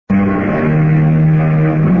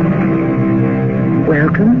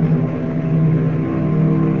Welcome.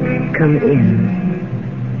 Come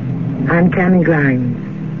in. I'm Tammy Grimes.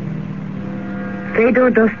 Fyodor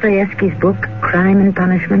Dostoevsky's book, Crime and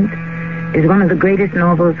Punishment, is one of the greatest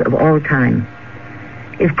novels of all time.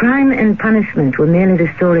 If Crime and Punishment were merely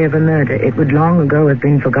the story of a murder, it would long ago have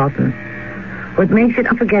been forgotten. What makes it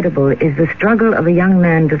unforgettable is the struggle of a young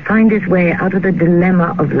man to find his way out of the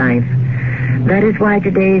dilemma of life. That is why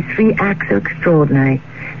today's 3 acts are extraordinary,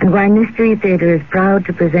 and why Mystery Theater is proud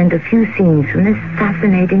to present a few scenes from this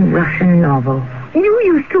fascinating Russian novel. You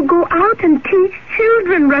used to go out and teach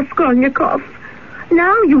children, Raskolnikov.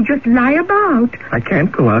 Now you just lie about. I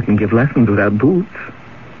can't go out and give lessons without boots.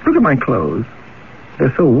 Look at my clothes.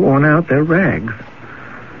 They're so worn out, they're rags.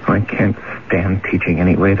 I can't stand teaching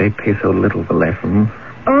anyway. They pay so little for lessons.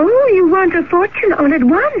 Oh, you want a fortune all at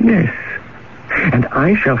once? Yes. And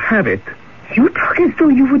I shall have it. You talk as though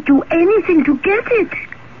you would do anything to get it.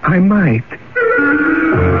 I might.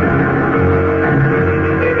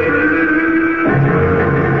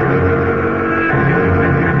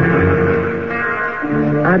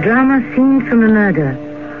 Our drama, Scenes from a Murder,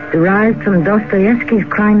 derived from Dostoevsky's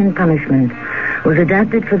Crime and Punishment, was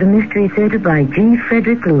adapted for the Mystery Theater by G.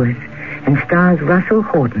 Frederick Lewis and stars Russell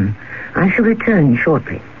Horton. I shall return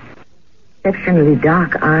shortly. Exceptionally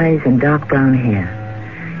dark eyes and dark brown hair.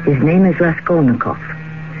 His name is Raskolnikov.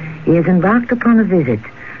 He has embarked upon a visit,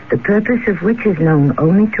 the purpose of which is known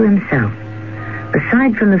only to himself.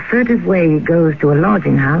 Aside from the furtive way he goes to a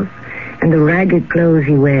lodging house and the ragged clothes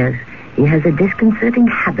he wears, he has a disconcerting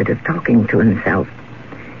habit of talking to himself.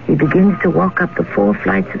 He begins to walk up the 4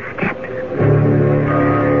 flights of steps.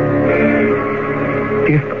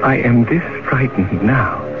 If I am this frightened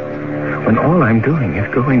now, when all I'm doing is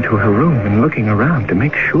going to her room and looking around to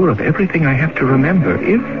make sure of everything I have to remember,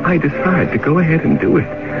 if I decide to go ahead and do it,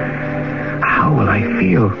 how will I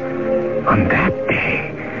feel on that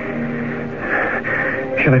day?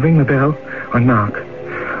 Shall I ring the bell or knock?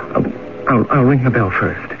 I'll ring the bell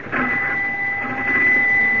first.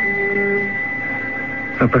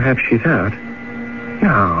 Or perhaps she's out.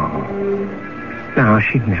 No,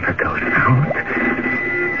 she never goes out.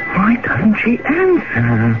 Why doesn't she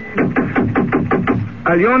answer?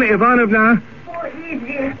 Alyona Ivanovna? Who is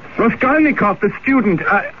it? Raskolnikov, the student.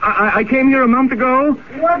 I came here a month ago.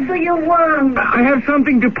 What do you want? I have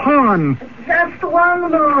something to pawn. Just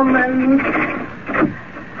one moment.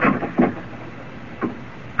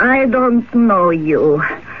 I don't know you.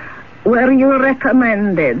 Were you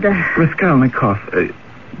recommended? Raskolnikov,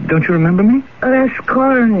 don't you remember me?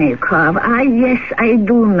 Raskolnikov. Yes, I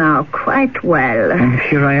do now. Quite well. And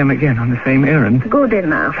here I am again on the same errand. Good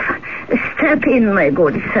enough. Step in, my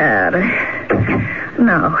good sir.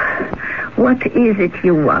 Now, what is it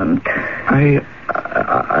you want?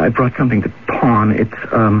 I brought something to pawn. It's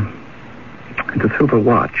a silver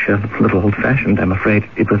watch. A little old-fashioned, I'm afraid.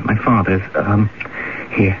 It was my father's.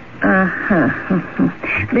 Here. Uh-huh.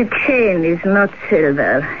 The chain is not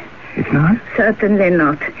silver. It's not? Certainly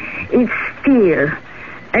not. It's steel.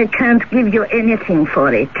 I can't give you anything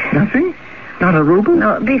for it. Nothing? Not a ruble?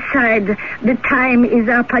 No, besides, the time is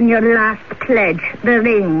up on your last pledge, the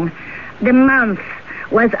ring. The month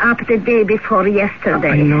was up the day before yesterday.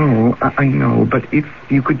 I know, but if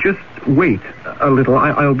you could just wait a little,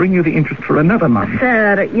 I'll bring you the interest for another month.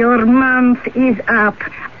 Sir, your month is up.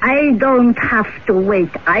 I don't have to wait.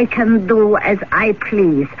 I can do as I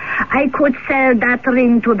please. I could sell that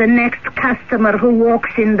ring to the next customer who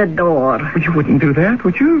walks in the door. You wouldn't do that,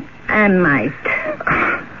 would you? I might.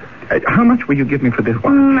 How much will you give me for this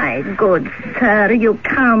watch? My good sir, you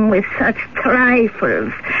come with such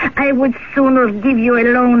trifles. I would sooner give you a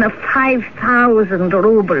loan of 5,000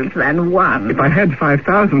 rubles than one. If I had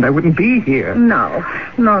 5,000, I wouldn't be here. No.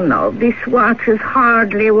 This watch is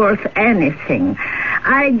hardly worth anything.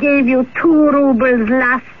 I gave you 2 rubles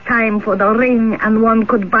last time for the ring, and one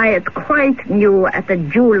could buy it quite new at the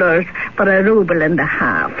jeweler's for 1.5 rubles.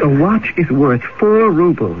 The watch is worth 4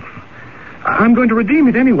 rubles. I'm going to redeem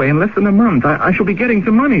it anyway in less than a month. I shall be getting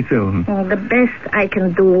some money soon. The best I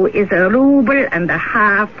can do is 1.5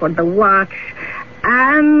 rubles for the watch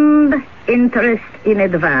and interest in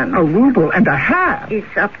advance. 1.5 rubles?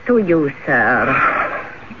 It's up to you, sir.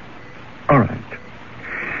 All right.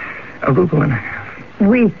 1.5 rubles.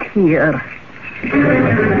 Wait here.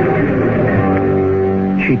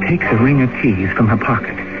 She takes a ring of keys from her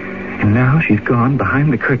pocket, and now she's gone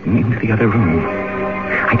behind the curtain into the other room.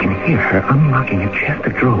 I can hear her unlocking a chest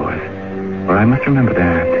of drawers. Or I must remember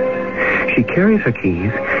that. She carries her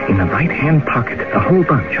keys in the right-hand pocket, a whole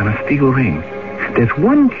bunch on a steel ring. There's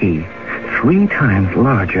one key 3 times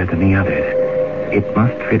larger than the others. It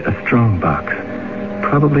must fit a strong box,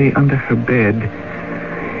 probably under her bed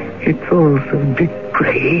It's all so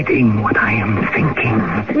degrading what I am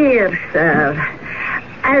thinking. Here, sir.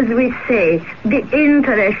 As we say, the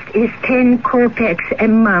interest is 10 kopecks a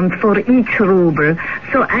month for each ruble.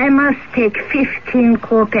 So I must take 15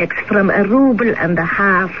 kopecks from a ruble and a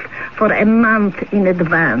half for a month in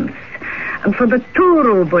advance. And for the 2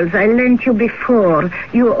 rubles I lent you before,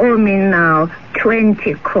 you owe me now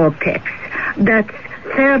 20 kopecks. That's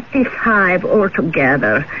 35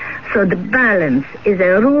 altogether. So the balance is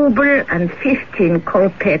a ruble and 15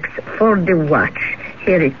 kopecks for the watch.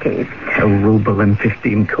 Here it is. A ruble and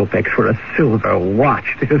 15 kopecks for a silver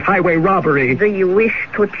watch. This is highway robbery. Do you wish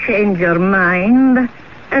to change your mind?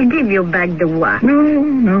 I'll give you back the watch.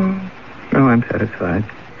 No, I'm satisfied.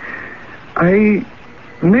 I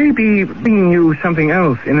may be bringing you something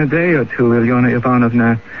else in a day or two, Ilyona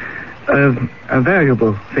Ivanovna.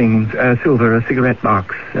 Valuable things, silver, a cigarette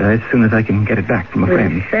box, as soon as I can get it back from a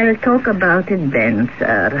friend. We'll talk about it then,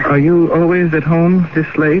 sir. Are you always at home this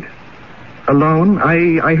late? Alone?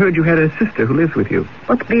 I heard you had a sister who lives with you.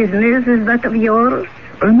 What business is that of yours?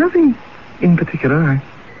 Nothing in particular. I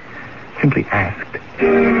simply asked.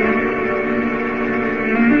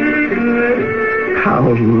 How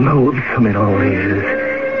loathsome it all is.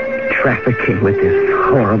 Trafficking with this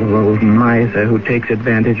horrible old miser who takes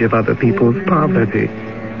advantage of other people's poverty.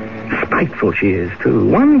 Spiteful she is, too.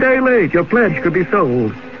 One day late, your pledge could be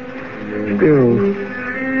sold. Still,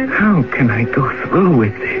 how can I go through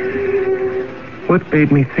with this? What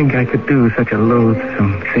made me think I could do such a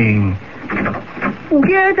loathsome thing?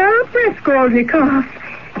 Get up, Raskolnikov.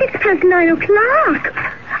 It's past 9 o'clock.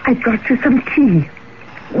 I brought you some tea.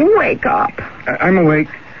 Wake up. I'm awake.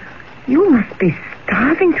 You must be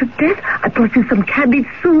starving to death. I brought you some cabbage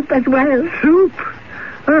soup as well. Soup?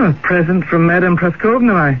 A present from Madame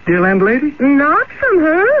Praskovna, my dear landlady? Not from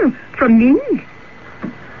her. From me.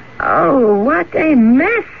 Oh, what a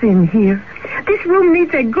mess in here. This room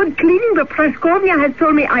needs a good cleaning, but Praskovna has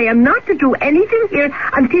told me I am not to do anything here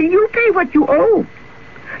until you pay what you owe.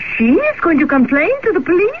 She is going to complain to the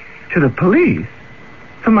police. To the police?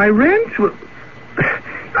 For my rent? Well,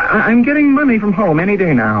 I'm getting money from home any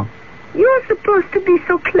day now. You're supposed to be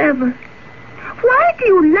so clever. Why do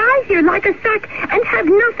you lie here like a sack and have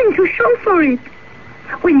nothing to show for it?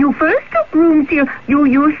 When you first took rooms here, you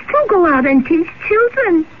used to go out and teach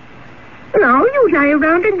children. Now you lie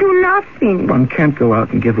around and do nothing. One can't go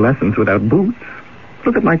out and give lessons without boots.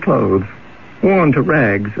 Look at my clothes. Worn to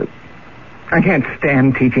rags. I can't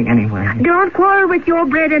stand teaching anyway. Don't quarrel with your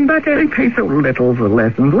bread and butter. They pay so little for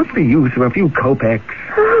lessons. What's the use of a few kopecks?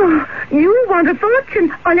 Oh, you want a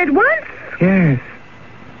fortune all at once?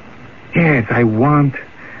 Yes, I want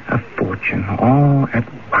a fortune all at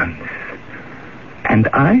once. And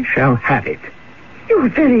I shall have it. You're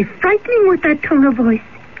very frightening with that tone of voice.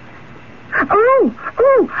 Oh,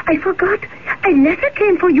 I forgot. A letter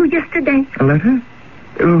came for you yesterday. A letter?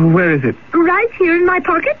 Where is it? Right here in my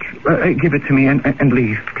pocket. Give it to me and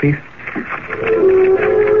leave, please.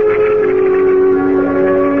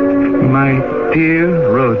 My dear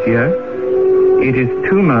Rosia, it is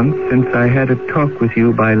 2 months since I had a talk with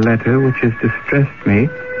you by letter which has distressed me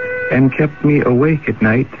and kept me awake at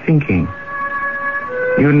night thinking.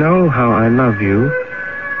 You know how I love you.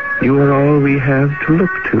 You are all we have to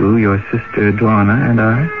look to, your sister Dwana and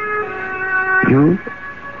I. You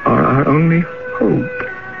are our only hope.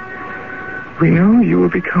 We know you will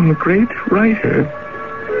become a great writer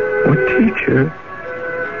or teacher.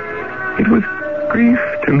 It was grief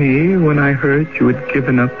to me when I heard you had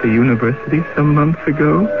given up the university some months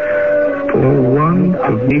ago for want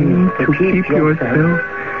of means to keep yourself,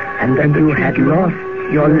 and that you had lost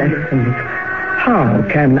your lessons. How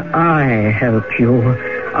can I help you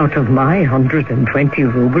out of my 120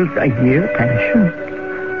 rubles a year pension?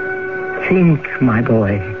 Think, my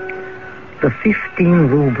boy. The 15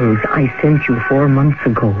 rubles I sent you 4 months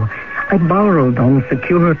ago, I borrowed on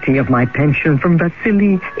security of my pension from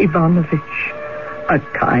Vasily Ivanovich, a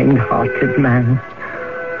kind-hearted man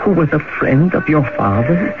who was a friend of your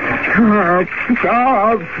father.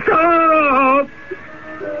 Stop!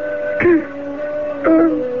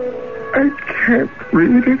 I can't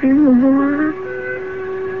read anymore.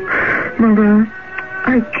 Mother,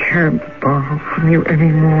 I can't borrow from you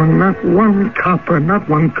anymore. Not one copper, not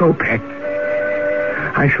one kopeck.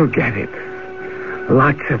 I shall get it.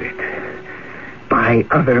 Lots of it. By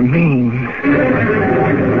other means.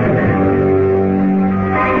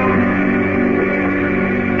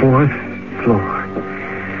 Fourth floor.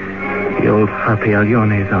 The old Harpy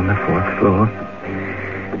Alyona is on the 4th floor.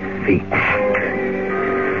 The act.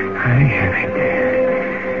 I have it.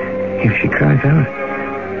 If she cries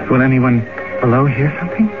out, will anyone below hear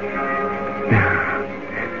something? No.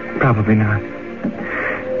 Probably not.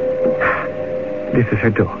 This is her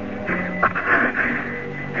door.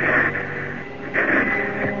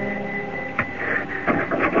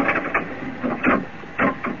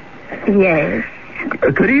 Yes.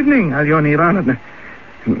 Good evening, Alyona Ivanovna.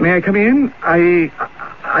 May I come in? I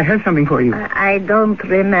have something for you. I don't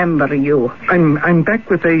remember you. I'm back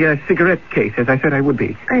with a cigarette case, as I said I would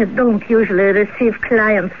be. I don't usually receive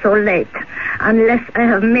clients so late, unless I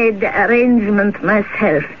have made the arrangement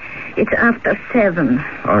myself. It's after 7.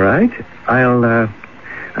 All right.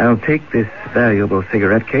 I'll take this valuable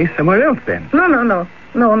cigarette case somewhere else then. No.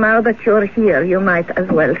 No, now that you're here, you might as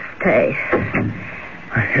well stay.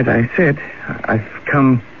 As I said, I've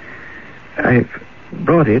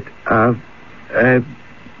brought it.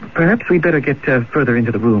 Perhaps we'd better get further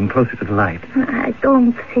into the room, closer to the light. I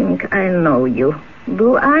don't think I know you.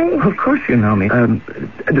 Do I? Of course you know me.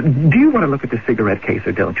 Do you want to look at the cigarette case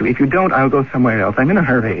or don't you? If you don't, I'll go somewhere else. I'm in a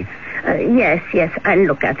hurry. Yes, I'll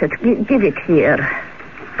look at it. Give it here.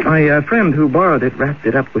 My friend who borrowed it wrapped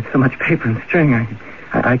it up with so much paper and string.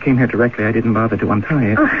 I came here directly. I didn't bother to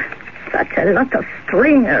untie it. Oh, such a lot of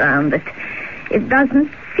string around it. It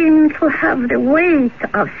doesn't seem to have the weight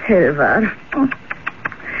of silver. Oh.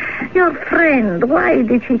 Your friend, why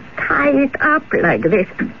did he tie it up like this?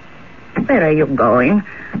 Where are you going?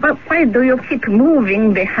 But why do you keep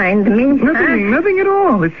moving behind me? Nothing at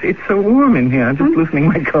all. It's so warm in here. I'm just loosening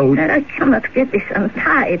my coat. I cannot get this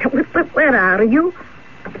untied. Where are you?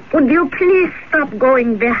 Would you please stop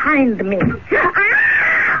going behind me? The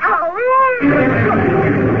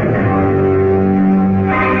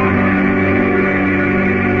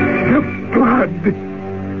blood.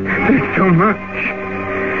 There's so much.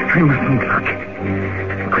 I mustn't look.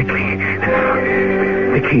 Quickly.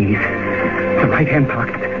 The keys. The right-hand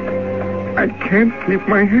pocket. I can't keep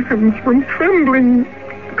my hands from trembling.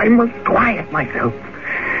 I must quiet myself.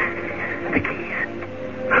 The keys.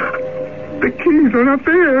 The keys are not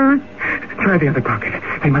there. Try the other pocket.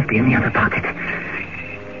 They must be in the other pocket.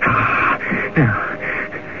 Now,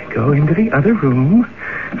 go into the other room.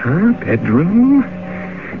 Her bedroom.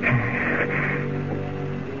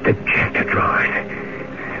 The chest of drawers.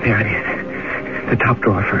 There it is. The top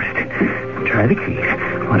drawer first. Try the keys,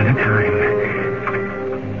 one at a time.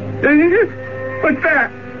 What's that?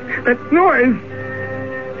 That noise.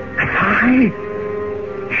 Hi.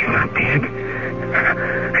 She's not dead. I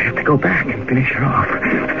have to go back and finish her off.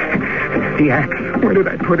 The axe. Where did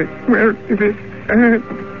I put it? Where is it?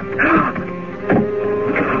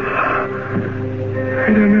 I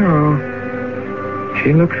don't know.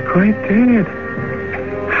 She looks quite dead.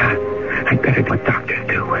 I'd better do what doctors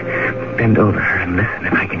do. Bend over her and listen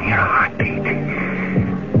if I can hear a heartbeat.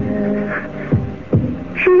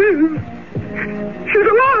 She's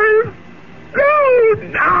alive! No!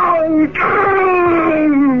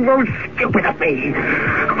 Oh, stupid of me.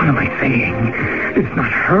 What am I saying? It's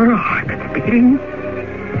not her heart that's beating.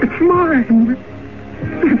 It's mine.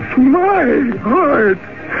 It's my heart.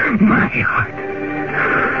 My heart.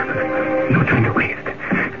 No time to waste.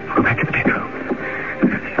 Go back to the bedroom.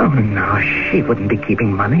 Oh, no, she wouldn't be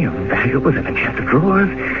keeping money or valuables in a chest of drawers.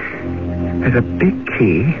 There's a big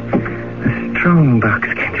key, a strong box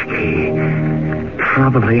kind of key,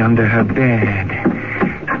 probably under her bed.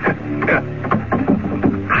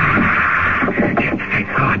 Just as I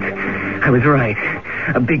thought. I was right.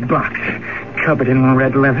 A big box, covered in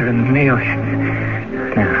red leather and nail heads.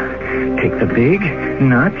 Now, take the big,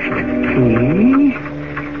 notched key.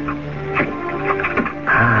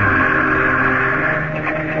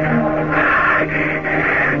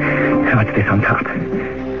 What's this on top?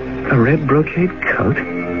 A red brocade coat?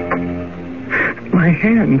 My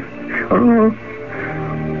hands are all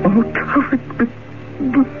covered with...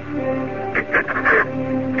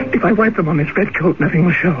 If I wipe them on this red coat, nothing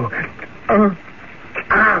will show. I'm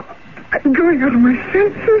going out of my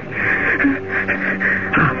senses.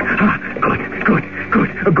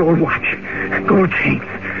 Good. A gold watch. Gold chains.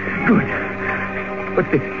 Good.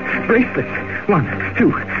 What's this? Bracelets. 1,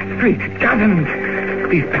 2, 3, dozens.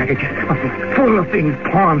 These packages are full of things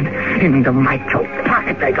pawned into my coat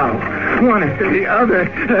pocket they go. One after the other.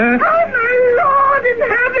 Oh, my Lord in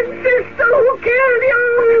heaven, sister, who killed you?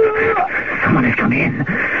 Someone has come in.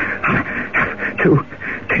 To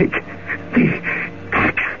take the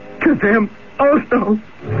axe to them also.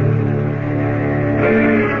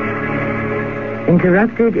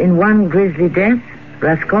 Interrupted in one grisly death,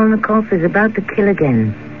 Raskolnikov is about to kill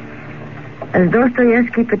again. As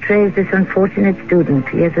Dostoevsky portrays this unfortunate student,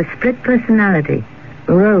 he has a split personality,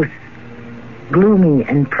 morose, gloomy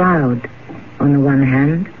and proud on the one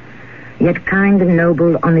hand, yet kind and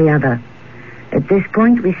noble on the other. At this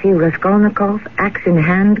point, we see Raskolnikov, axe in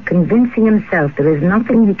hand, convincing himself there is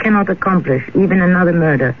nothing he cannot accomplish, even another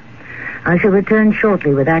murder. I shall return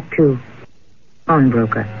shortly with Act 2.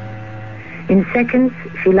 Pawnbroker. In seconds,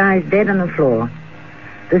 she lies dead on the floor.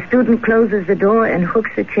 The student closes the door and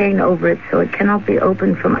hooks the chain over it so it cannot be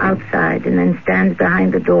opened from outside, and then stands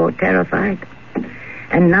behind the door, terrified.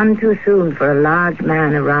 And none too soon, for a large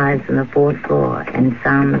man arrives on the 4th floor and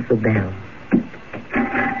sounds the bell.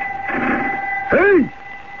 Hey!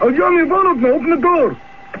 Alyona Ivanovna, open the door!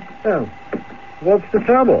 Oh, what's the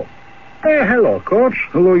trouble? Hey, hello, Coach.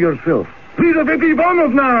 Hello yourself. Lizaveta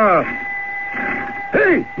Ivanovna!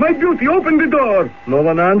 Hey, my beauty, open the door! No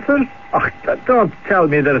one answers? Oh, don't tell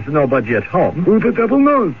me there's nobody at home. Who the devil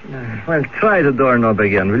knows? Well, try the doorknob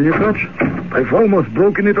again, will you, Coach? I've almost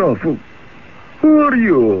broken it off. Who are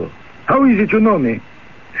you? How is it you know me?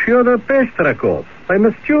 Fyodor Pestrakov. I'm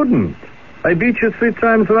a student. I beat you 3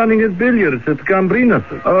 times running at billiards at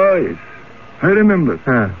Gambrinus'. Oh, yes. I remember.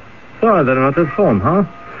 So they're not at home, huh?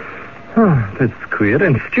 Oh, that's queer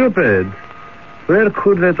and stupid. Where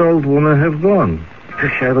could that old woman have gone?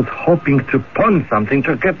 I was hoping to pawn something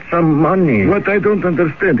to get some money. What I don't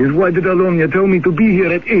understand is why did Alonia tell me to be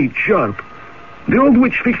here at 8 sharp? The old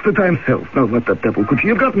witch fixed the time herself. Now, what the devil could she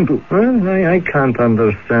have gotten to? Well, I can't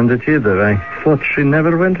understand it either. I thought she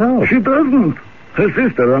never went out. She doesn't. Her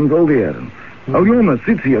sister runs all the errands. Alyona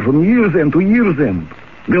sits here from year's end to year's end.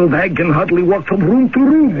 The old hag can hardly walk from room to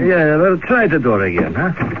room. Yeah, well, try the door again,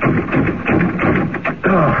 huh?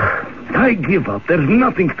 Oh, I give up. There's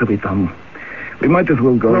nothing to be done. We might as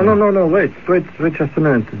well go. No. Wait just a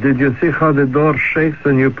minute. Did you see how the door shakes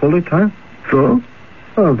when you pull it, huh? So?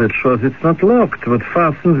 Oh, that shows it's not locked, but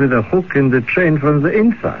fastens with a hook in the chain from the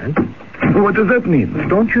inside. What does that mean?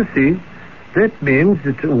 Don't you see? That means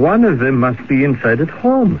that one of them must be inside at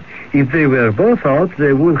home. If they were both out,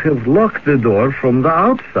 they would have locked the door from the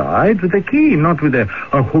outside with a key, not with a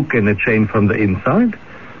hook and a chain from the inside.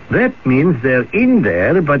 That means they're in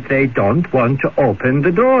there, but they don't want to open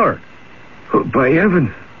the door. Oh, by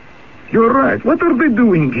heavens. You're right. What are they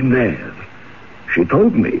doing in there? She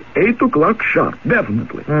told me 8 o'clock sharp,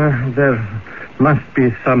 definitely. There must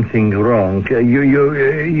be something wrong.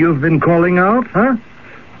 You've been calling out, huh?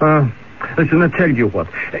 Listen, I'll tell you what.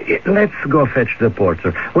 Let's go fetch the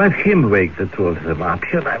porter. Let him wake the 2 of them up.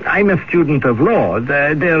 I'm a student of law.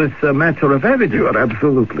 There is a matter of evidence. You are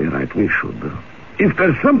absolutely right. We should. If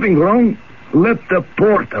there's something wrong, let the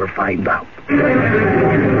porter find out.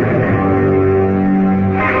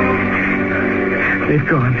 They've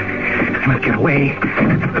gone. I must get away.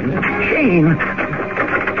 Jane!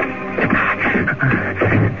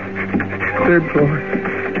 3rd floor.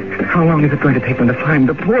 How long is it going to take them to find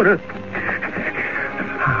the porter?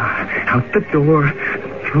 Out the door,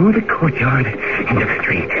 through the courtyard, into the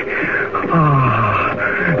street.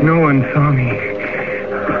 No one saw me.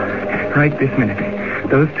 Right this minute,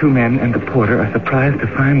 those 2 men and the porter are surprised to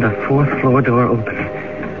find the 4th floor door open.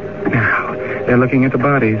 Now, they're looking at the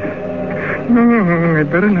bodies. I'd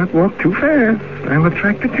better not walk too fast. I'll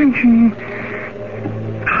attract attention.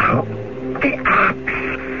 Oh, the axe.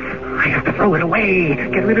 I have to throw it away.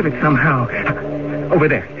 Get rid of it somehow. Over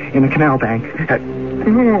there, in the canal bank.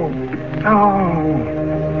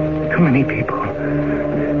 Too many people.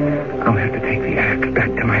 I'll have to take the axe back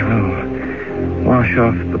to my room. Wash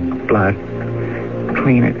off the blood.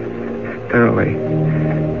 Clean it thoroughly.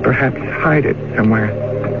 Perhaps hide it somewhere.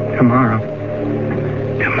 Tomorrow.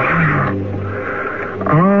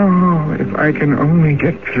 Oh, if I can only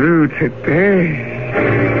get through today.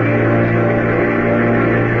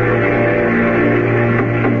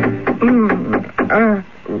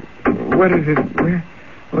 What is it?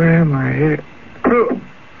 Where am I?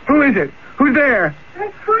 Who is it? Who's there?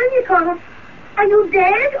 Raskolnikov, are you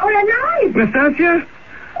dead or alive? Nastasia?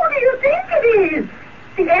 Who do you think it is?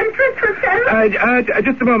 The Empress herself?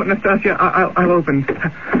 Just a moment, Nastasia. I'll open.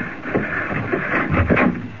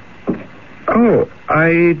 Oh,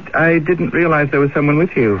 I didn't realize there was someone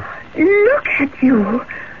with you. Look at you.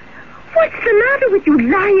 What's the matter with you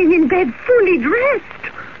lying in bed fully dressed?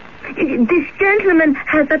 This gentleman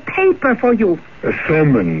has a paper for you. A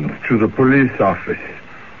summons to the police office.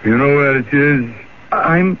 You know where it is?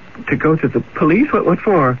 I'm to go to the police? What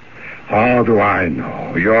for? How do I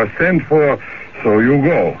know? You're sent for, so you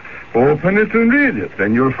go. Open it and read it,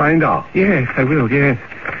 then you'll find out. Yes, I will, yes.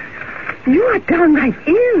 You are downright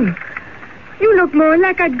ill. You look more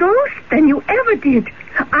like a ghost than you ever did.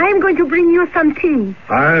 I'm going to bring you some tea.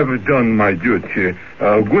 I've done my duty.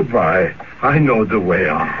 Goodbye. I know the way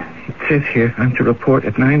out. It says here I'm to report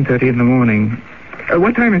at 9:30 in the morning.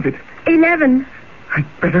 What time is it? 11. I'd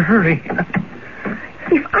better hurry.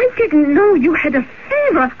 If I didn't know you had a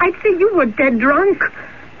fever, I'd say you were dead drunk.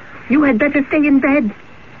 You had better stay in bed.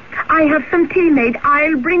 I have some tea made.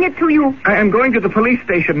 I'll bring it to you. I am going to the police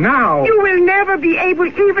station now. You will never be able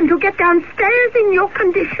even to get downstairs in your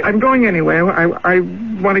condition. I'm going anywhere. I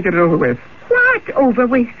want to get it over with. What over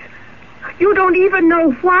with? You don't even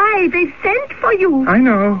know why they sent for you. I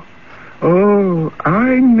know. Oh,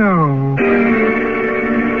 I know.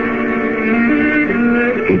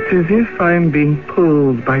 It's as if I'm being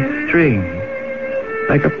pulled by strings,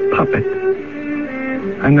 like a puppet.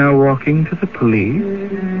 I'm now walking to the police.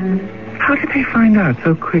 How did they find out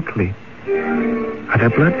so quickly? Are there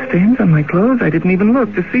bloodstains on my clothes? I didn't even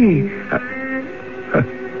look to see.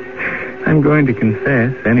 I'm going to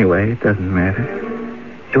confess anyway. It doesn't matter.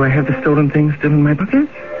 Do I have the stolen things still in my bucket?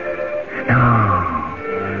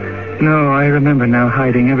 No, I remember now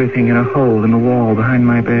hiding everything in a hole in the wall behind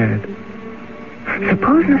my bed.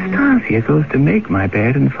 Suppose Nastasia goes to make my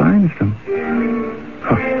bed and finds them.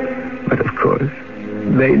 Oh, but of course,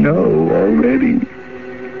 they know already.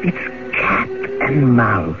 It's cat and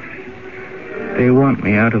mouse. They want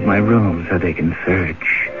me out of my room so they can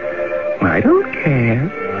search. I don't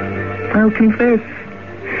care. I'll confess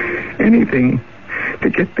anything to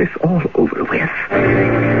get this all over with.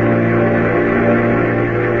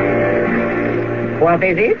 What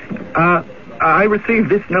is it? I received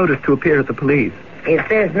this notice to appear at the police. It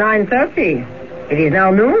says 9:30. It is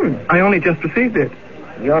now noon. I only just received it.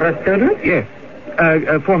 You're a student? Yes.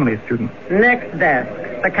 Formerly a student. Next desk,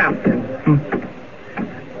 the captain.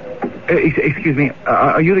 Excuse me.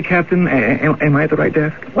 Are you the captain? Am I at the right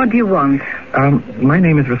desk? What do you want? My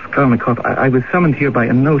name is Raskolnikov. I was summoned here by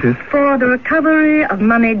a notice. For the recovery of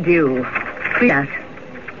money due. Read that.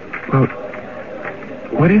 Well,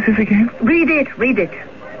 what is this again? Read it.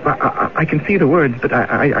 I can see the words, but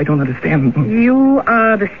I don't understand. You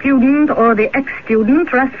are the student or the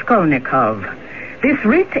ex-student Raskolnikov. This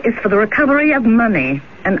writ is for the recovery of money,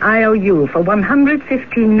 an IOU for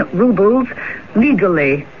 115 rubles,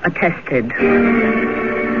 legally attested.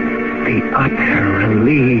 The utter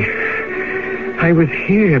relief. I was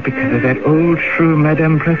here because of that old shrew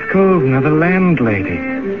Madame Praskovna, the landlady,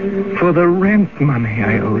 for the rent money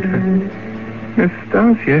I owed her.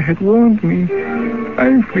 Nastasia had warned me.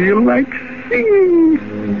 I feel like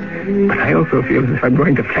singing. But I also feel as if I'm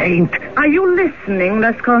going to faint. Are you listening,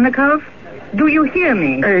 Raskolnikov? Do you hear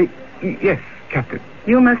me? Yes, Captain.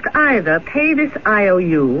 You must either pay this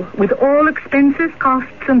IOU with all expenses,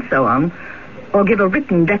 costs, and so on, or give a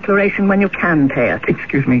written declaration when you can pay it.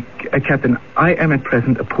 Excuse me, Captain. I am at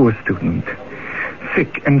present a poor student.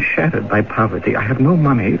 Sick and shattered by poverty. I have no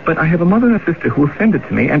money, but I have a mother and a sister who will send it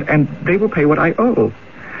to me, and they will pay what I owe.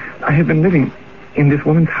 I have been living in this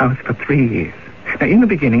woman's house for 3 years. Now, in the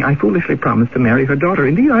beginning, I foolishly promised to marry her daughter.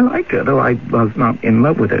 Indeed, I liked her, though I was not in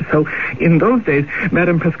love with her. So, in those days,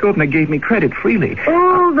 Madame Praskovna gave me credit freely.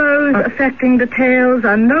 All those affecting details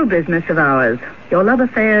are no business of ours. Your love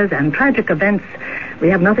affairs and tragic events, we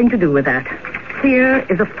have nothing to do with that. Here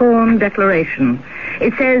is a form declaration.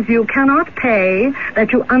 It says you cannot pay,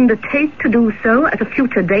 that you undertake to do so at a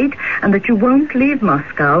future date, and that you won't leave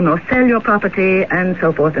Moscow nor sell your property, and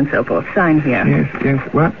so forth and so forth. Sign here. Yes.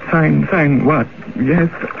 What? Sign what? Yes.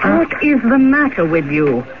 What is the matter with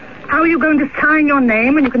you? How are you going to sign your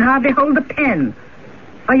name when you can hardly hold a pen?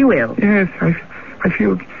 Are you ill? Yes, I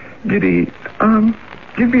feel giddy.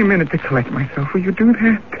 Give me a minute to collect myself. Will you do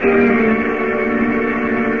that?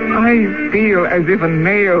 I feel as if a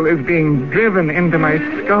nail is being driven into my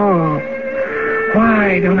skull.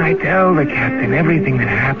 Why don't I tell the captain everything that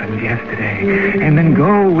happened yesterday, and then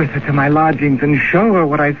go with her to my lodgings and show her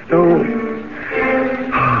what I stole?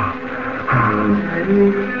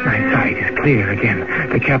 My sight is clear again.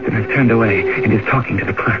 The captain has turned away and is talking to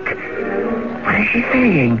the clerk. What is she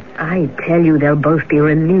saying? I tell you, they'll both be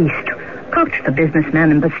released. Koch, the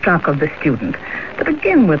businessman, and Bestrakov, the student. To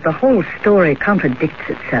begin with, the whole story contradicts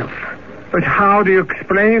itself. But how do you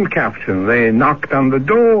explain, Captain? They knocked on the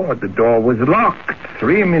door. The door was locked.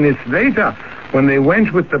 3 minutes later, when they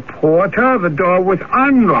went with the porter, the door was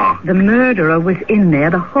unlocked. The murderer was in there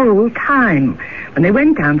the whole time. When they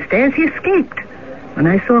went downstairs, he escaped. When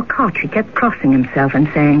I saw Koch, he kept crossing himself and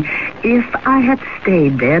saying, if I had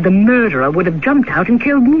stayed there, the murderer would have jumped out and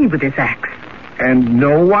killed me with his axe. And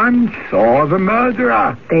no one saw the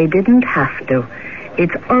murderer? They didn't have to.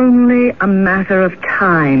 It's only a matter of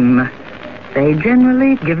time. They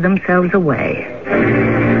generally give themselves away.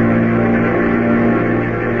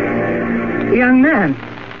 Young man,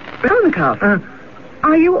 Raskolnikov,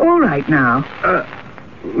 are you all right now?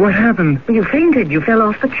 What happened? You fainted. You fell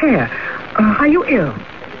off the chair. Are you ill?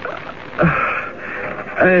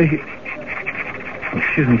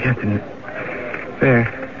 Excuse me, Captain. There,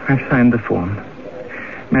 I've signed the form.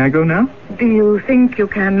 May I go now? Do you think you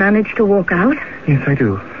can manage to walk out? Yes, I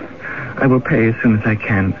do. I will pay as soon as I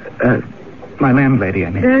can. My landlady, I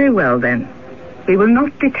mean. Very well, then. We will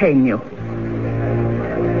not detain you.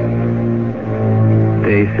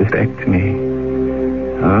 They suspect me.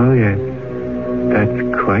 Oh, yes.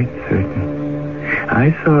 That's quite certain.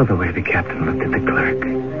 I saw the way the captain looked at the clerk.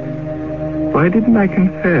 Why didn't I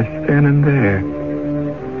confess then and there?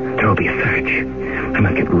 There will be a search. I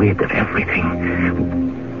must get rid of everything.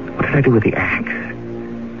 What did I do with the axe?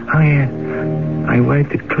 Oh, yeah. I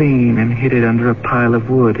wiped it clean and hid it under a pile of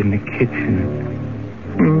wood in the kitchen.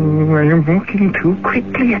 I am walking too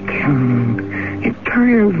quickly again. It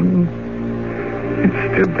tires me. It's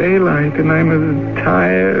still daylight, and I'm as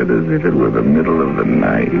tired as if it were the middle of the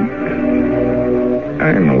night.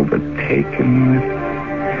 I'm overtaken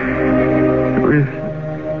with...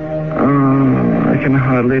 I can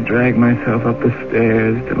hardly drag myself up the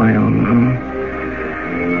stairs to my own room.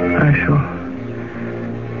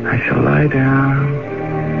 I shall lie down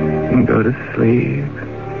and go to sleep,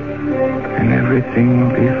 and everything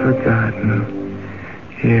will be forgotten.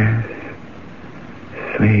 Yes,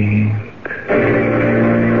 sleep.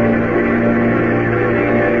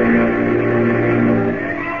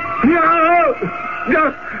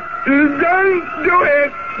 No! Don't do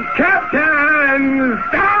it! Captain!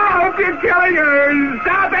 Stop! You're killing her!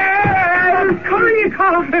 Stop it!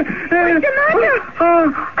 Kolnikov! What's the matter?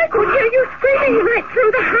 I could hear you screaming right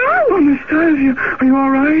through the house. Oh, Nastasia, are you all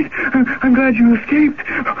right? I'm glad you escaped.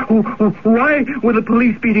 Why were the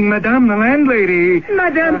police beating Madame, the landlady?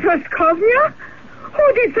 Madame Praskovnia?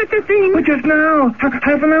 Who did such a thing? But just now,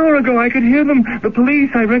 half an hour ago, I could hear them. The police,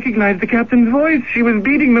 I recognized the captain's voice. She was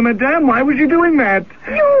beating the Madame. Why was you doing that?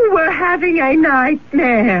 You were having a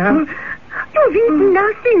nightmare. You've eaten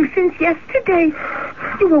nothing since yesterday.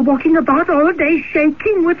 You were walking about all day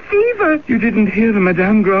shaking with fever. You didn't hear the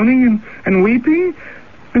Madame groaning and weeping?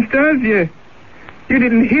 Nastasia, you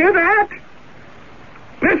didn't hear that?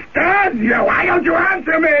 Nastasia, why don't you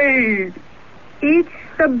answer me? It's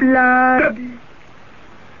the blood.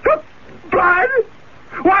 The blood?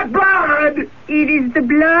 What blood? It is the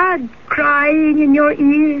blood crying in your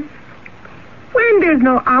ears. When there's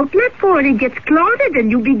no outlet for it, it gets clouded and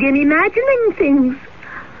you begin imagining things.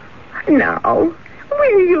 Now,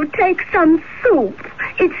 will you take some soup?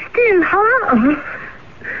 It's still hot.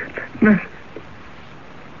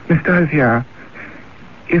 Nastasia,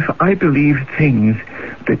 if I believed things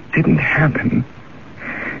that didn't happen,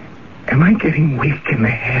 am I getting weak in the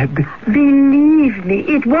head? Believe me,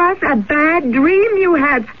 it was a bad dream you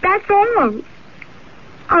had. That's all.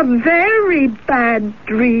 A very bad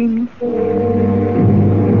dream.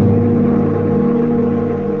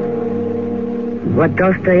 What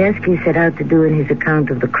Dostoevsky set out to do in his account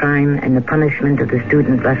of the crime and the punishment of the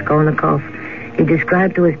student Raskolnikov, he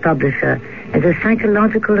described to his publisher as a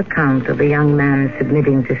psychological account of a young man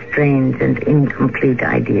submitting to strange and incomplete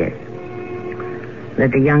ideas.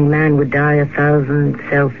 That the young man would die 1,000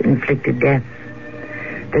 self-inflicted deaths.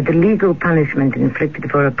 That the legal punishment inflicted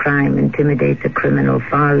for a crime intimidates a criminal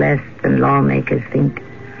far less than lawmakers think,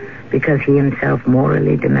 because he himself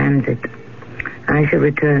morally demands it. I shall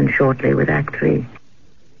return shortly with Act 3.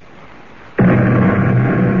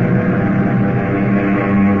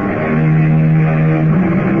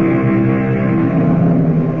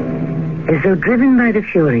 As though driven by the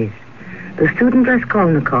Furies, the student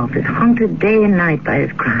Raskolnikov is haunted day and night by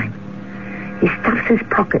his crime. He stuffs his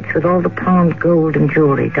pockets with all the pawned gold and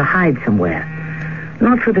jewelry to hide somewhere,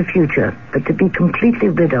 not for the future, but to be completely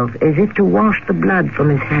rid of, as if to wash the blood from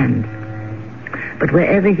his hands. But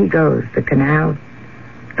wherever he goes, the canal,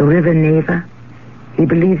 the river Neva, he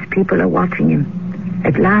believes people are watching him.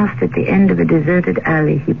 At last, at the end of a deserted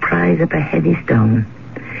alley, he pries up a heavy stone,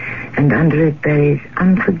 and under it buries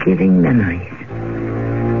unforgiving memories.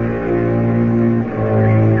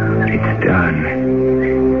 It's done.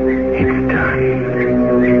 It's done.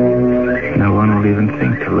 No one will even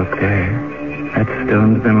think to look there. That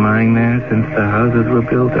stone's been lying there since the houses were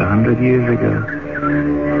built 100 years ago.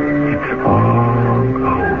 It's all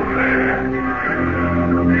over.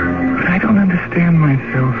 But I don't understand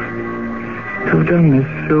myself. To have done this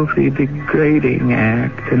filthy, degrading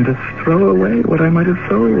act and to throw away what I might have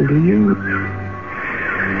sold to you.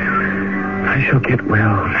 I shall get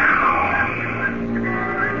well now.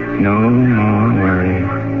 No more worry.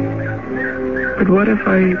 But what if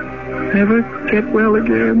I never get well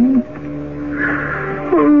again?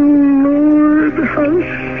 Oh, Lord, how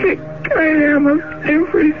sick I am of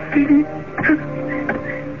everything.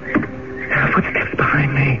 Footsteps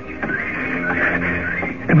behind me.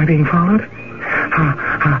 Am I being followed?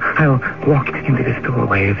 I'll walk into this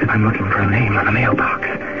doorway as if I'm looking for a name on a mailbox.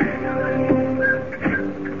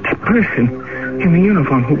 That person in the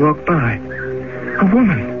uniform who walked by. A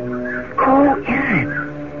woman. Who is it?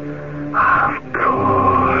 Of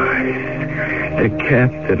course. The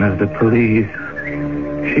captain of the police.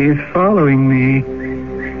 She is following me.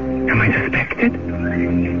 Am I suspected?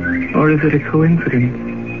 Or is it a coincidence?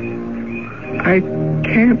 I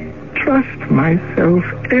can't trust myself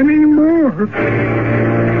anymore.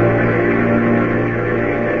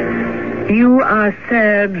 You are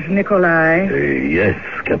Serge Nikolai? Yes,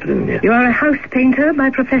 Captain. Yes. You are a house painter by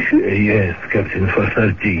profession? Yes, Captain, for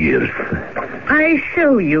 30 years. I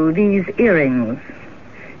show you these earrings.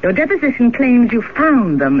 Your deposition claims you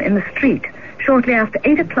found them in the street shortly after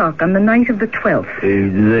 8 o'clock on the night of the 12th.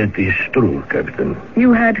 That is true, Captain.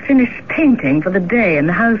 You had finished painting for the day in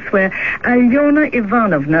the house where Alyona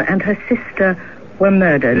Ivanovna and her sister were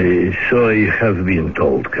murdered. So I have been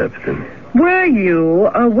told, Captain. Were you,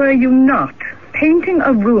 or were you not, painting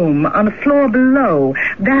a room on a floor below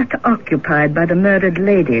that occupied by the murdered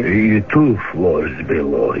ladies? 2 floors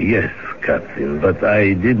below, yes, Captain, but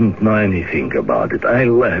I didn't know anything about it. I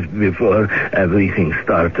left before everything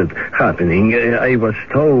started happening. I was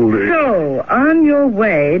told... So, on your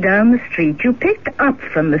way down the street, you picked up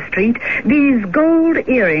from the street these gold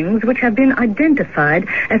earrings which have been identified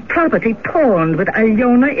as property pawned with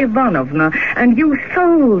Alyona Ivanovna, and you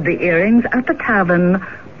sold the earrings at the tavern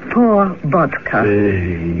for vodka.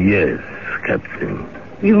 Yes, Captain.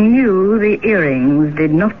 You knew the earrings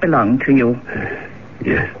did not belong to you.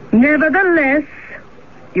 Yes. Nevertheless,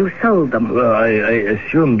 you sold them. Well, I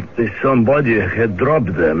assumed that somebody had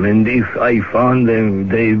dropped them, and if I found them,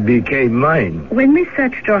 they became mine. When we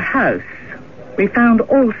searched your house, we found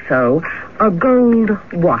also a gold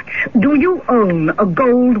watch. Do you own a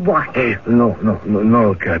gold watch?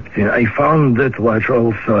 No, Captain. I found that watch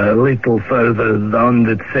also a little further down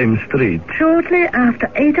that same street. Shortly after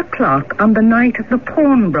 8 o'clock on the night the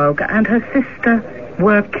pawnbroker and her sister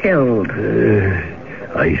were killed.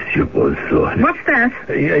 I suppose so. What's that?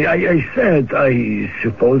 I said I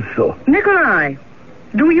suppose so. Nikolai,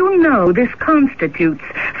 do you know this constitutes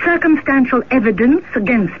circumstantial evidence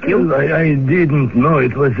against you? Well, I didn't know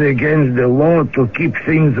it was against the law to keep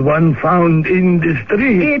things one found in the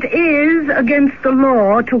street. It is against the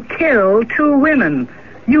law to kill 2 women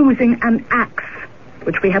using an axe,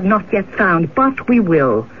 which we have not yet found, but we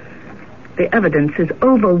will. The evidence is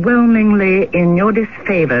overwhelmingly in your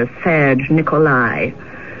disfavor, Serge Nikolai.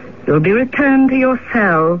 You'll be returned to your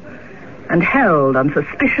cell and held on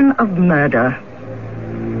suspicion of murder.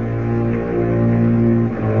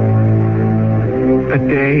 A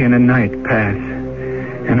day and a night pass,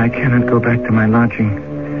 and I cannot go back to my lodging.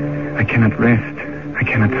 I cannot rest. I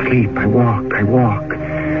cannot sleep. I walk. I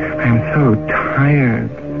am so tired.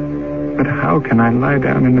 But how can I lie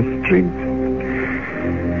down in the street?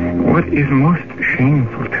 What is most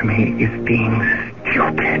shameful to me is being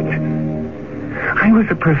stupid. I was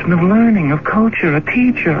a person of learning, of culture, a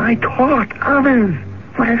teacher. I taught others.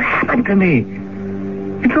 What has happened to me?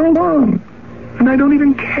 It's all wrong, and I don't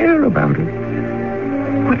even care about it.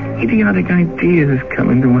 What idiotic ideas come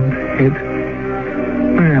into one's head?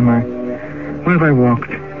 Where am I? Where have I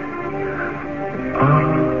walked?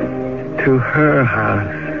 Oh, to her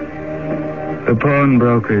house. The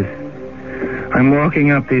pawnbroker's. I'm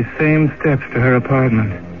walking up these same steps to her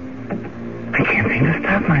apartment. I can't seem to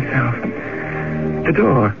stop myself. The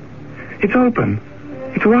door. It's open.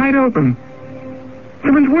 It's wide open.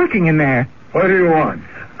 Someone's working in there. What do you want?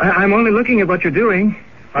 I'm only looking at what you're doing.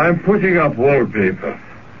 I'm putting up wallpaper.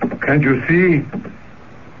 Can't you see?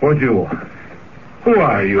 What do you want? Who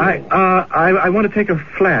are you? I want to take a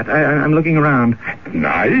flat. I'm looking around.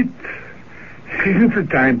 Night? Isn't it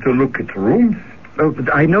time to look at rooms? Oh,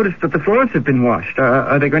 I noticed that the floors have been washed.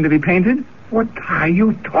 Are they going to be painted? What are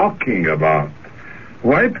you talking about?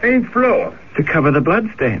 Why paint floors? To cover the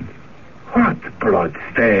bloodstains. What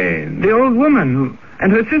bloodstains? The old woman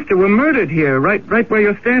and her sister were murdered here, right where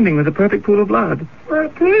you're standing, with a perfect pool of blood.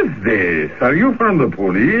 What is this? Are you from the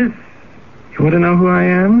police? You want to know who I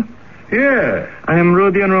am? Yes. I am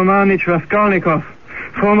Rodion Romanich Raskolnikov,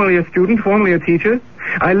 formerly a student, formerly a teacher.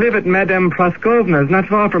 I live at Madame Praskovna's, not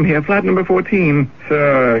far from here, flat number 14.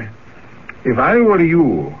 Sir, if I were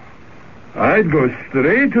you, I'd go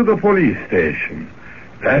straight to the police station.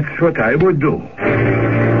 That's what I would do.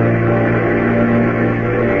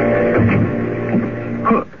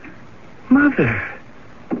 Oh, Mother,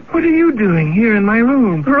 what are you doing here in my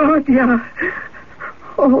room? Rodya.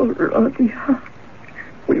 Oh, Rodya.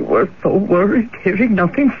 We were so worried, hearing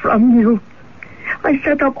nothing from you. I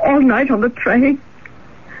sat up all night on the train.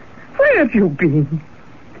 Where have you been?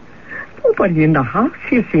 Nobody in the house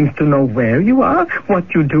here seems to know where you are,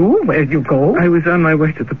 what you do, where you go. I was on my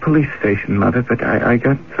way to the police station, Mother, but I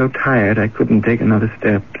got so tired I couldn't take another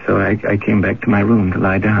step, so I came back to my room to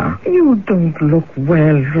lie down. You don't look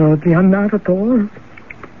well, Rhodia, not at all.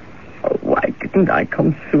 Oh, why didn't I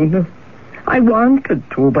come sooner? I wanted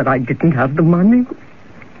to, but I didn't have the money.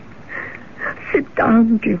 Sit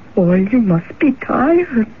down, dear boy. You must be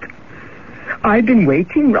tired. I've been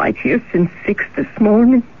waiting right here since 6 this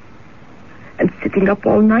morning. And sitting up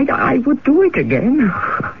all night, I would do it again.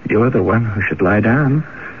 You're the one who should lie down.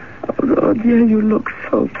 Oh, Rhodia, you look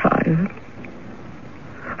so tired.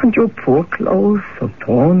 And your poor clothes so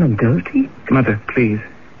torn and dirty. Mother, please,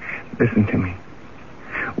 listen to me.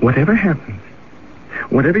 Whatever happens,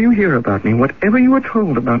 whatever you hear about me, whatever you are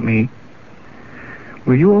told about me,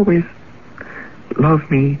 will you always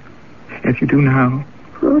love me as you do now?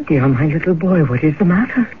 Rhodia, my little boy, what is the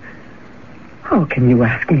matter? How can you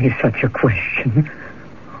ask me such a question?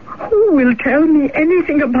 Who will tell me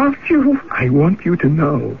anything about you? I want you to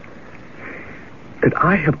know that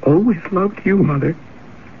I have always loved you, Mother.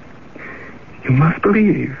 You must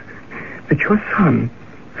believe that your son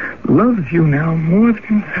loves you now more than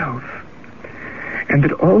himself, and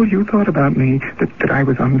that all you thought about me, that I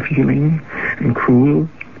was unfeeling and cruel,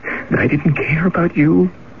 that I didn't care about you,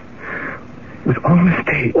 was all a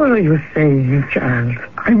mistake. What are you saying, child?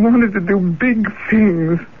 I wanted to do big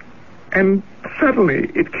things, and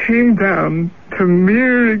suddenly it came down to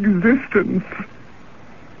mere existence.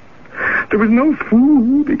 There was no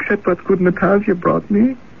food except what good Natasha brought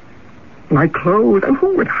me. My clothes, and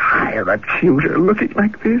who would hire a tutor looking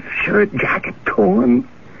like this? Shirt, jacket torn.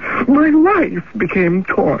 My life became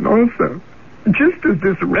torn also. Just as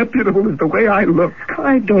disreputable as the way I look.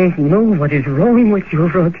 I don't know what is wrong with you,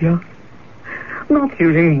 Rhodia. Not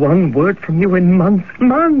hearing one word from you in months.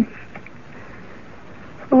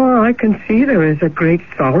 Oh, I can see there is a great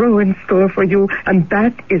sorrow in store for you, and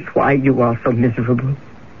that is why you are so miserable.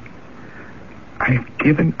 I've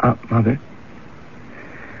given up, Mother.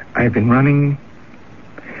 I've been running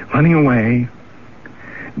away,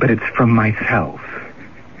 but it's from myself.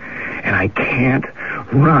 And I can't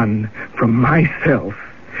run from myself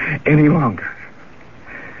any longer.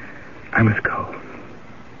 I must go.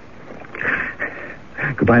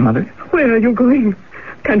 Goodbye, Mother. Where are you going?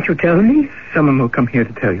 Can't you tell me? Someone will come here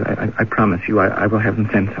to tell you. I promise you. I will have them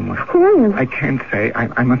send someone. Who? I can't say.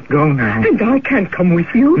 I must go now. And I can't come with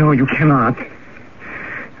you? No, you cannot.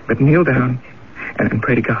 But kneel down and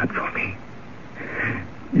pray to God for me.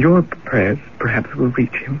 Your prayers perhaps will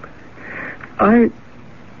reach him. I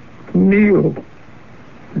kneel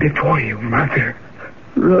before you, Mother.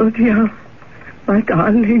 Rhodia, my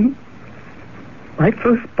darling, my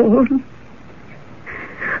firstborn.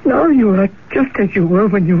 Now you are just as you were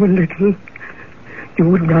when you were little. You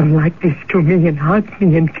would run like this to me and hug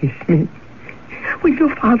me and kiss me. When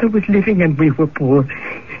your father was living and we were poor,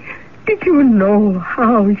 did you know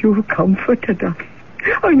how you comforted us?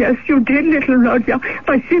 Oh, yes, you did, little Rhodia,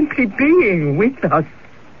 by simply being with us.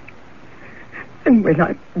 And when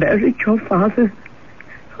I buried your father,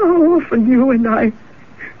 how often you and I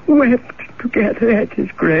wept together at his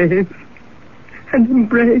grave and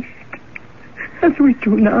embraced as we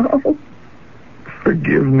do now.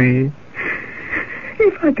 Forgive me.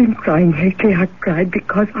 If I've been crying lately, I cried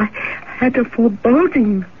because I had a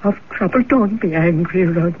foreboding of trouble. Don't be angry,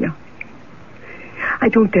 Rhodia. I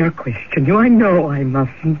don't dare question you. I know I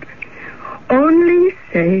mustn't. Only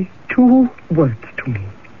say 2 words to me.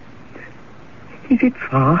 Is it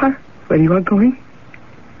far where you are going?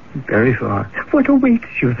 Very far. What awaits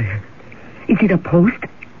you there? Is it a post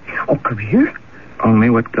or career? Only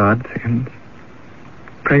what God sends.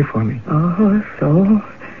 Pray for me. Oh, so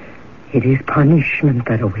it is punishment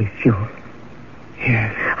that awaits you.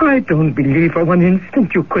 Yes. I don't believe for one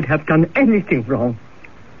instant you could have done anything wrong.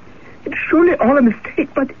 It's surely all a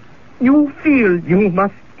mistake, but you feel you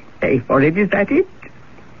must pay for it. Is that it?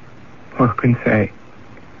 Who can say?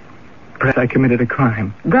 Perhaps I committed a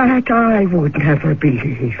crime. That I would never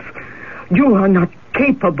believe. You are not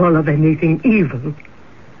capable of anything evil.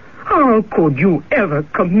 How could you ever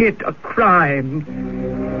commit a crime?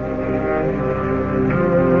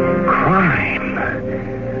 Crime?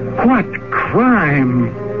 What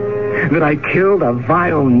crime? That I killed a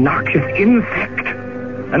vile, noxious insect?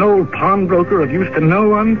 An old pawnbroker of used to no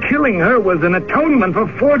one? Killing her was an atonement for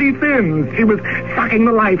 40 sins. She was sucking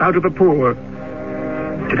the life out of the poor.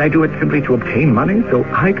 Did I do it simply to obtain money so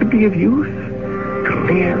I could be of use? To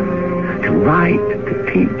live, to write, to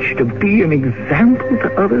teach, to be an example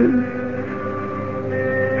to others?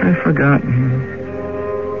 I've forgotten.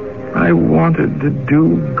 I wanted to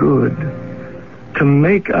do good. to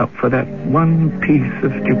make up for that one piece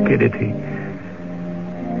of stupidity.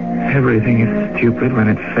 Everything is stupid when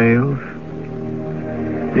it fails.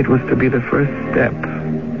 It was to be the first step,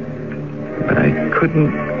 but I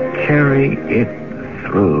couldn't carry it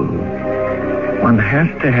through. One has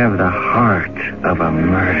to have the heart of a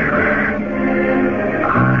murderer.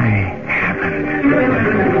 I haven't.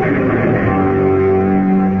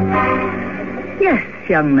 Yes,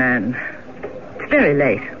 young man. It's very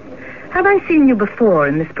late. Have I seen you before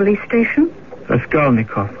in this police station?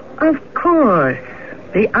 Raskolnikov. Of course.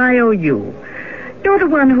 The IOU. You're the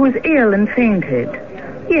one who was ill and fainted.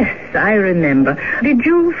 Yes, I remember. Did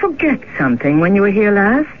you forget something when you were here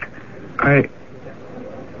last?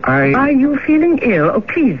 Are you feeling ill? Oh,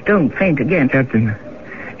 please don't faint again. Captain,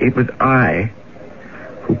 it was I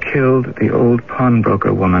who killed the old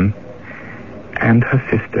pawnbroker woman and her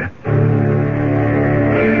sister.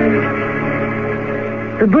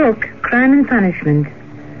 The book, Crime and Punishment,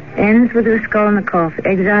 ends with Raskolnikov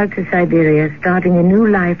exiled to Siberia, starting a new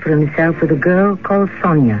life for himself with a girl called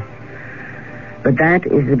Sonia. But that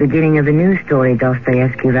is the beginning of a new story,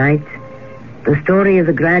 Dostoevsky writes. The story of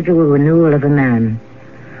the gradual renewal of a man,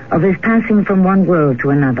 of his passing from one world to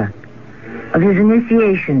another, of his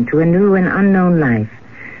initiation to a new and unknown life.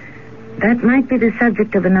 That might be the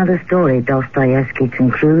subject of another story, Dostoevsky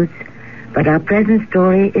concludes, but our present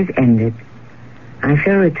story is ended. I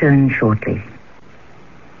shall return shortly.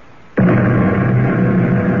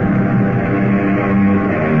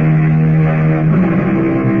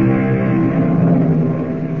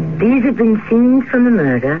 These have been scenes from the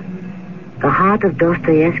murder, the heart of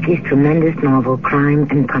Dostoevsky's tremendous novel, Crime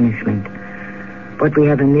and Punishment. What we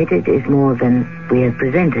have omitted is more than we have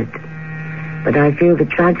presented. But I feel the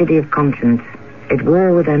tragedy of conscience at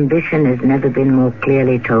war with ambition has never been more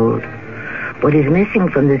clearly told. What is missing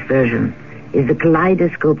from this version is the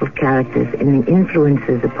kaleidoscope of characters and the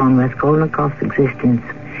influences upon Raskolnikov's existence.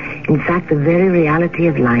 In fact, the very reality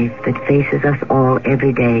of life that faces us all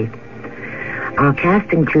every day. Our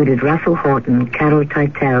cast included Russell Horton, Carol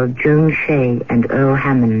Teitel, Joan Shea, and Earl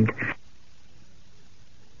Hammond.